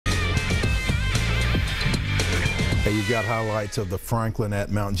Hey, you've got highlights of the Franklin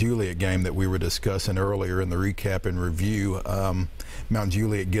at Mount Juliet game that we were discussing earlier in the recap and review. Mount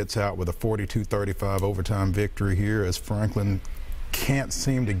Juliet gets out with a 42-35 overtime victory here as Franklin can't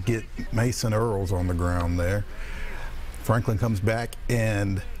seem to get Mason Earls on the ground there. Franklin comes back,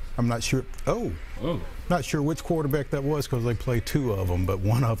 and I'm not sure. Not sure which quarterback that was because they play two of them, but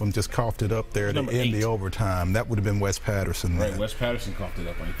one of them just coughed it up there to end the overtime. That would have been Wes Patterson. Right, Wes Patterson coughed it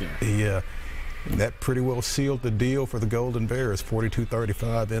up right there. Yeah. That pretty well sealed the deal for the Golden Bears,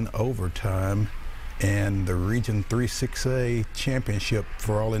 42-35 in overtime, and the Region 3-6A championship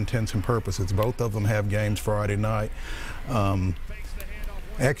for all intents and purposes. Both of them have games Friday night.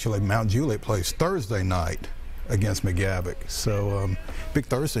 Actually, Mount Juliet plays Thursday night against McGavock, so big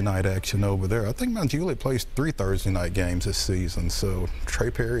Thursday night action over there. I think Mount Juliet plays 3 Thursday night games this season, so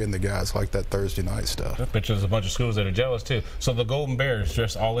Trey Perry and the guys like that Thursday night stuff. I bet there's a bunch of schools that are jealous too. So the Golden Bears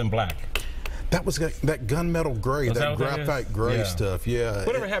dressed all in black. That was that gunmetal gray, that graphite gray stuff, yeah.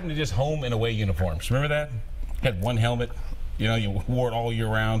 Whatever happened to just home and away uniforms? Remember that? Had one helmet, you know, you wore it all year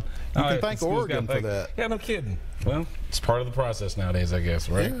round. You can thank Oregon for that. Yeah, no kidding. Well, it's part of the process nowadays, I guess,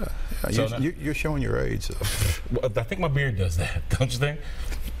 right? Yeah. So you're showing your age, though. I think my beard does that, don't you think?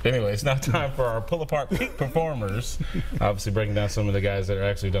 Anyway, it's now time for our pull-apart peak performers. Obviously breaking down some of the guys that are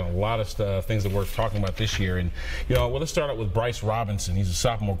actually done a lot of stuff, things that we're talking about this year. And, you know, well, let's start out with Bryce Robinson. He's a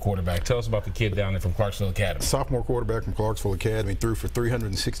sophomore quarterback. Tell us about the kid down there from Clarksville Academy. Sophomore quarterback from Clarksville Academy, threw for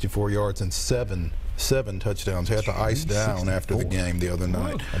 364 yards and seven touchdowns. Had to ice down after the game the other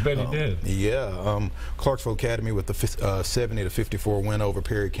night. I bet he did. Yeah. Clarksville Academy with the 70-54 win over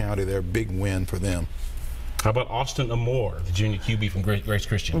Perry County there. Big win for them. How about Austin Amore, the junior QB from Grace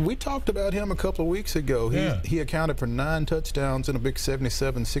Christian? We talked about him a couple of weeks ago. He accounted for 9 touchdowns in a big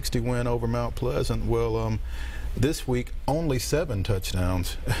 77-60 win over Mount Pleasant. Well, this week, only 7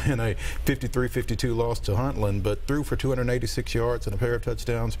 touchdowns in a 53-52 loss to Huntland, but threw for 286 yards and a pair of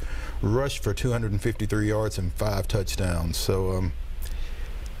touchdowns, rushed for 253 yards and 5 touchdowns. So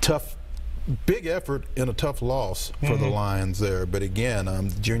tough. Big effort in a tough loss for the Lions there. But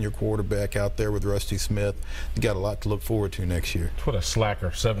again, junior quarterback out there with Rusty Smith. Got a lot to look forward to next year. What a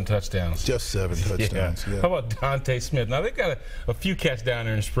slacker, 7 touchdowns. Just 7 touchdowns, yeah. How about Dante Smith? Now, they've got a few cats down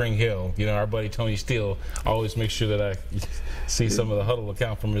there in Spring Hill. You know, our buddy Tony Steele always makes sure that I see some of the huddle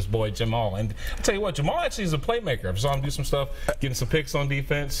account from his boy Jamal. And I'll tell you what, Jamal actually is a playmaker. I saw him do some stuff, getting some picks on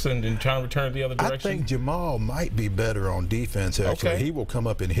defense and trying to return the other direction. I think Jamal might be better on defense, actually. He will come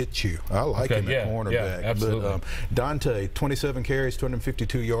up and hit you. I like him at cornerback. Yeah, absolutely. But Dante, 27 carries,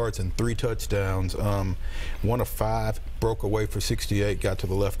 252 yards, and 3 touchdowns. 1 of 5, broke away for 68, got to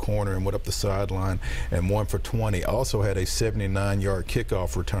the left corner and went up the sideline, and 1 for 20. Also had a 79-yard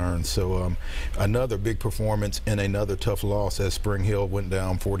kickoff return. So another big performance in another tough loss as Spring Hill went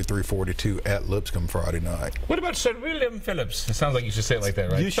down 43-42 at Lipscomb Friday night. What about Sir William Phillips? It sounds like you should say it like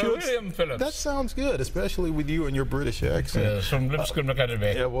that, right? You should. Sir William Phillips. That sounds good, especially with you and your British accent. Yeah, from Lipscomb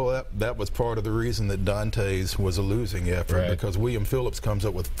Academy. Yeah, well, that was part of the reason that Dante's was a losing effort, because William Phillips comes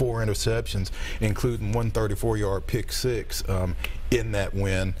up with 4 interceptions, including 134-yard pick 6 in that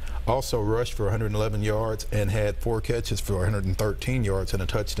win. Also rushed for 111 yards and had 4 catches for 113 yards and a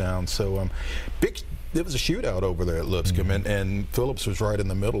touchdown. So it was a shootout over there at Lipscomb, and Phillips was right in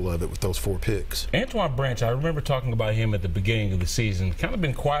the middle of it with those 4 picks. Antoine Branch, I remember talking about him at the beginning of the season. Kind of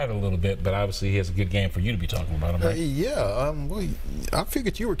been quiet a little bit, but obviously he has a good game for you to be talking about him, right? Well, I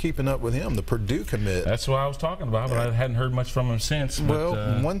figured you were keeping up with him, the Purdue commit. That's what I was talking about, but I hadn't heard much from him since.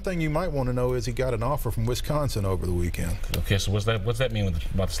 Well, one thing you might want to know is he got an offer from Wisconsin over the weekend. Okay, so what's that mean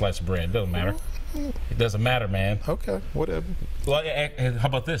about the slice of bread? It doesn't matter. It doesn't matter, man. Okay, whatever. Well, how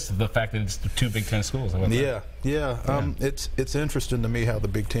about this? The fact that it's 2 Big Ten schools. Yeah. It's interesting to me how the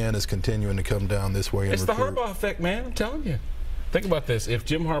Big Ten is continuing to come down this way. It's the Harbaugh effect, man. I'm telling you. Think about this. If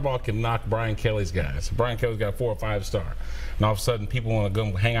Jim Harbaugh can knock Brian Kelly's guys, Brian Kelly's got a 4 or 5-star, and all of a sudden people want to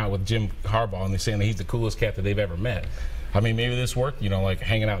go hang out with Jim Harbaugh, and they're saying that he's the coolest cat that they've ever met. I mean, maybe this worked, you know, like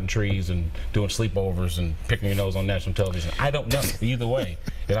hanging out in trees and doing sleepovers and picking your nose on national television. I don't know. Either way,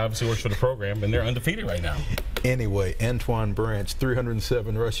 it obviously works for the program, and they're undefeated right now. Anyway, Antoine Branch,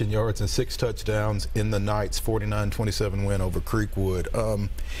 307 rushing yards and 6 touchdowns in the Knights' 49-27 win over Creekwood.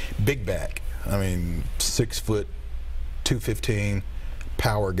 Big back. I mean, 6 foot, 215,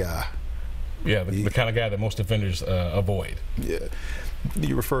 power guy. Yeah, the kind of guy that most defenders avoid. Yeah.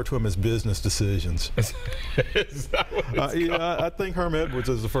 You refer to them as business decisions. Yeah, I think Herm Edwards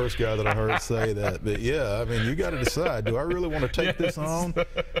is the first guy that I heard say that. But yeah, I mean, you got to decide. Do I really want to take this on?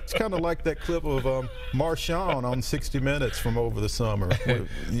 It's kind of like that clip of Marshawn on 60 Minutes from over the summer.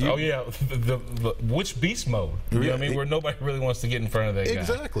 Oh yeah, which beast mode? You know what I mean? Where nobody really wants to get in front of that guy.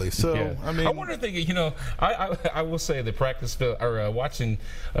 Exactly. So yeah. I mean, I wonder if they, you know, I will say the practice or watching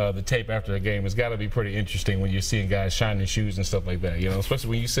the tape after a game has got to be pretty interesting when you're seeing guys shining shoes and stuff like that. You know, especially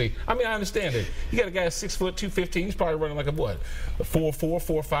when you see. I mean, I understand it. You got a guy 6 foot 215. He's probably running like a what, a 4.4,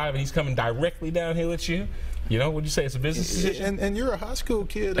 4.5, and he's coming directly downhill at you. You know, would you say it's a business decision? And you're a high school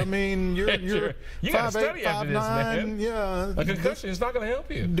kid. I mean, you're you got to study after this, man. Yeah. A concussion is not going to help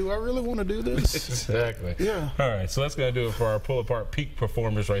you. Do I really want to do this? Exactly. Yeah. All right, so that's going to do it for our pull-apart peak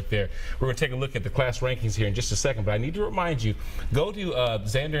performers right there. We're going to take a look at the class rankings here in just a second, but I need to remind you, go to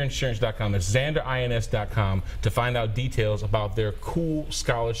XanderInsurance.com. That's XanderINS.com to find out details about their cool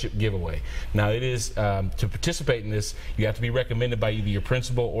scholarship giveaway. Now, it is to participate in this, you have to be recommended by either your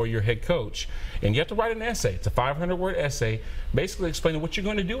principal or your head coach, and you have to write an essay. It's a 500-word essay, basically explaining what you're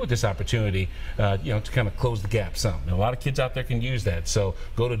going to do with this opportunity, you know, to kind of close the gap some. And a lot of kids out there can use that. So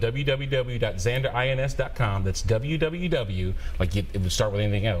go to www.xanderins.com. That's www, like it would start with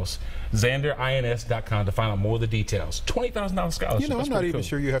anything else, XanderINS.com to find out more of the details. $20,000 scholarship. You know, I'm not even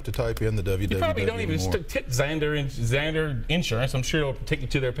sure you have to type in the www. You probably don't even hit Xander Insurance. I'm sure it'll take you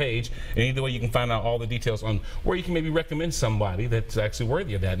to their page. And either way, you can find out all the details on where you can maybe recommend somebody that's actually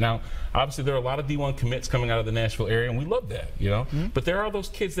worthy of that. Now, obviously, there are a lot of D1 commits coming out of the Nashville area, and we love that, you know. But there are those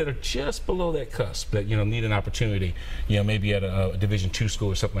kids that are just below that cusp that, you know, need an opportunity, you know, maybe at a Division II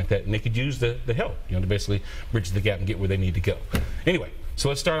school or something like that, and they could use the help, you know, to basically bridge the gap and get where they need to go. Anyway, so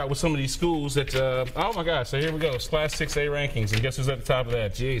let's start out with some of these schools that, oh my gosh, so here we go, it's Class 6A rankings, and guess who's at the top of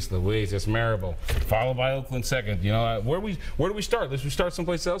that? Jeez Louise, it's Marable, followed by Oakland second. You know, where do we start? Let's start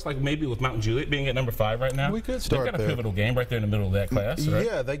someplace else, like maybe with Mountain Juliet being at number 5 right now. We could start there. They've got a pivotal game right there in the middle of that class, right?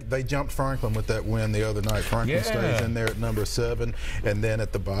 Yeah, they jumped Franklin with that win the other night. Franklin stays in there at number 7, and then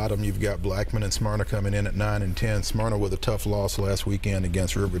at the bottom you've got Blackman and Smyrna coming in at 9 and 10. Smyrna with a tough loss last weekend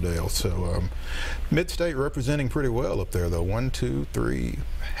against Riverdale. So Mid-State representing pretty well up there, though. 1, 2, 3,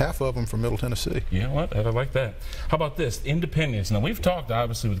 half of them from Middle Tennessee. You know what? I like that. How about this? Independence. Now, we've talked,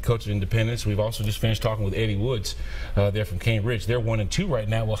 obviously, with the coach of Independence. We've also just finished talking with Eddie Woods. They're from Cane Ridge. They're 1 and 2 right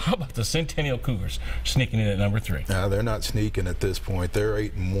now. Well, how about the Centennial Cougars sneaking in at number 3? They're not sneaking at this point. They're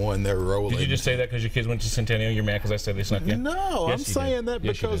 8 and 1. They're rolling. Did you just say that because your kids went to Centennial? You're mad because I said they snuck in? No, yes, I'm saying that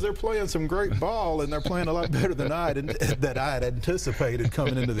because they're playing some great ball, and they're playing a lot better than I had anticipated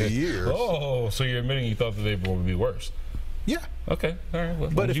coming into the year. Oh, so you're admitting you thought that they would be worse? Yeah. Okay. All right. Well,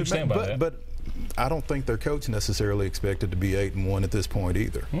 but you stand by that. But I don't think their coach necessarily expected to be 8 and 1 at this point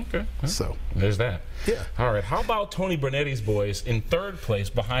either. Okay. So there's that. Yeah. All right. How about Tony Brunetti's boys in 3rd place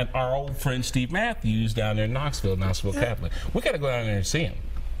behind our old friend Steve Matthews down there in Knoxville Catholic? We got to go down there and see him.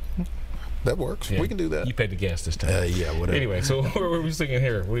 That works. Yeah. We can do that. You paid the gas this time. Yeah, whatever. Anyway, so what are we singing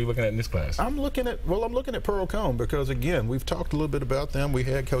here? What are you looking at in this class? I'm looking at Pearl Cone because, again, we've talked a little bit about them. We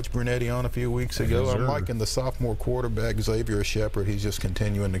had Coach Brunetti on a few weeks ago. Yes, I'm liking the sophomore quarterback, Xavier Shepard. He's just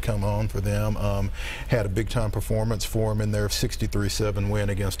continuing to come on for them. Had a big-time performance for him in their 63-7 win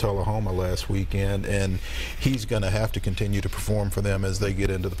against Tullahoma last weekend, and he's going to have to continue to perform for them as they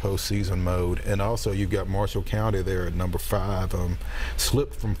get into the postseason mode. And also, you've got Marshall County there at number 5.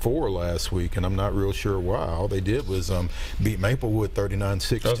 Slipped from 4 last week, and I'm not real sure why. All they did was beat Maplewood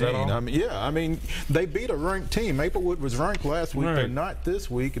 39-16. I mean, they beat a ranked team. Maplewood was ranked last week. Right. They're not this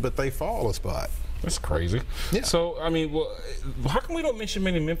week, but they fall a spot. That's crazy. Yeah. So, I mean, well, how come we don't mention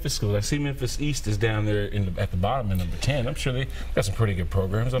many Memphis schools? I see Memphis East is down there at the bottom in number 10. I'm sure they got some pretty good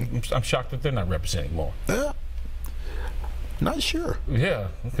programs. I'm shocked that they're not representing more. Not sure. Yeah.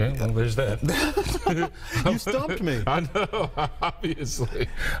 Okay. Well, there's that. You stumped me. I know. Obviously.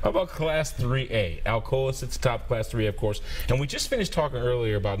 How about Class 3A? Alcoa sits top, Class 3A, of course. And we just finished talking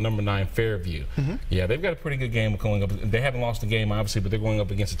earlier about number 9 Fairview. Yeah, they've got a pretty good game going up. They haven't lost a game, obviously, but they're going up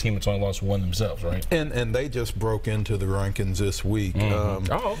against a team that's only lost 1 themselves, right? And they just broke into the rankings this week.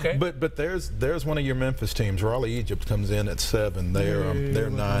 Oh, okay. But there's one of your Memphis teams. Raleigh Egypt comes in at 7. They're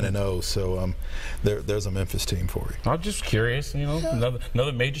 9-0. So there's a Memphis team for you. I'm just curious. You know,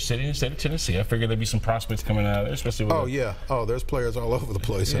 another major city in the state of Tennessee. I figured there'd be some prospects coming out of there, especially with there's players all over the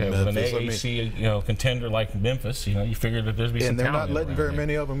place in Memphis. With an AAC, contender like Memphis, you figure that there'd be some talent. And they're not letting very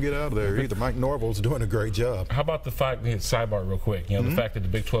many of them get out of there either. Mike Norville's doing a great job. How about the fact, sidebar real quick, the fact that the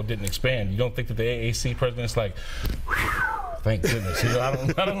Big 12 didn't expand? You don't think that the AAC president's like, thank goodness.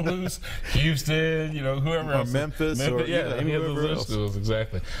 I don't lose Houston, whoever else. Memphis or any of those else. schools,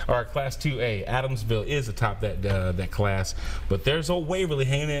 exactly. All right, Class 2A, Adamsville is atop that class, but there's old Waverly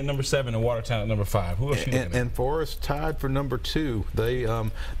hanging in at number 7 and Watertown at number 5. Who else you looking at? And Forest tied for number 2. They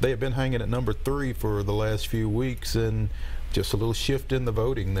have been hanging at number 3 for the last few weeks, and just a little shift in the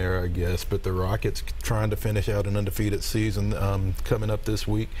voting there, I guess. But the Rockets trying to finish out an undefeated season coming up this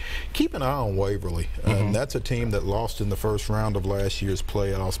week. Keep an eye on Waverly. That's a team that lost in the first round of last year's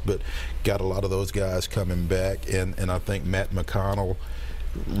playoffs, but got a lot of those guys coming back. And I think Matt McConnell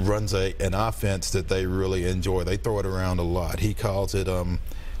runs an offense that they really enjoy. They throw it around a lot. He calls it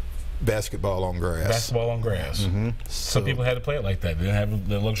basketball on grass. Basketball on grass. Some people had to play it like that. They didn't have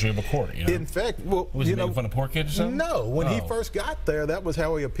the luxury of a court. In fact, was he making fun of poor kids or something? No. When he first got there, that was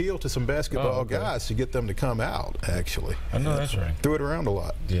how he appealed to some basketball guys to get them to come out. Actually, I know that's right. Threw it around a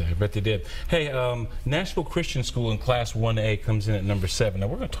lot. Yeah, I bet they did. Hey, Nashville Christian School in Class 1A comes in at number 7. Now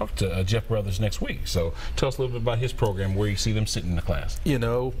we're going to talk to Jeff Brothers next week. So tell us a little bit about his program, where you see them sitting in the class.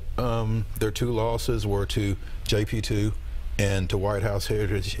 Their 2 losses were to JP2 and to White House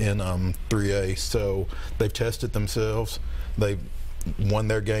Heritage in 3A. So they've tested themselves. They've won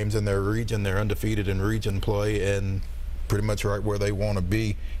their games in their region. They're undefeated in region play and pretty much right where they want to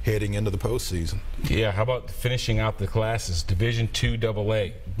be heading into the postseason. Yeah, how about finishing out the classes? Division II AA.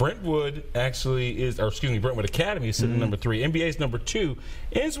 Brentwood Brentwood Academy is sitting at number 3. NBA's number 2.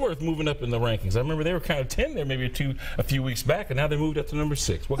 Ensworth moving up in the rankings. I remember they were kind of 10 there maybe a few weeks back, and now they moved up to number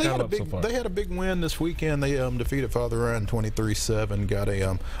 6. What kind of up so far? They had a big win this weekend. They defeated Father Ryan 23-7. Got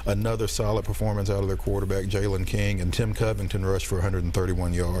another solid performance out of their quarterback, Jalen King, and Tim Covington rushed for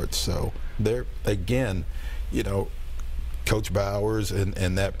 131 yards. So they're, again, Coach Bowers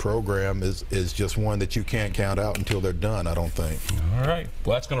and that program is just one that you can't count out until they're done, I don't think. All right.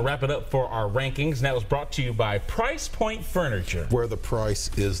 Well, that's going to wrap it up for our rankings. And that was brought to you by Price Point Furniture. Where the price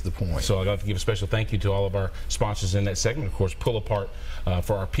is the point. So I'd like to give a special thank you to all of our sponsors in that segment. Of course, Pull Apart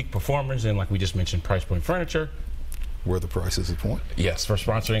for our peak performers. And like we just mentioned, Price Point Furniture. Where the price is the point. Yes, for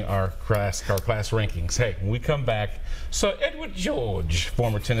sponsoring our class rankings. Hey, when we come back, Sir Edward George,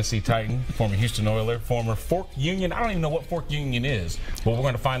 former Tennessee Titan, former Houston Oiler, former Fork Union. I don't even know what Fork Union is, but we're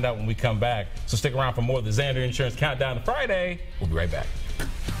going to find out when we come back. So stick around for more of the Zander Insurance Countdown to Friday. We'll be right back.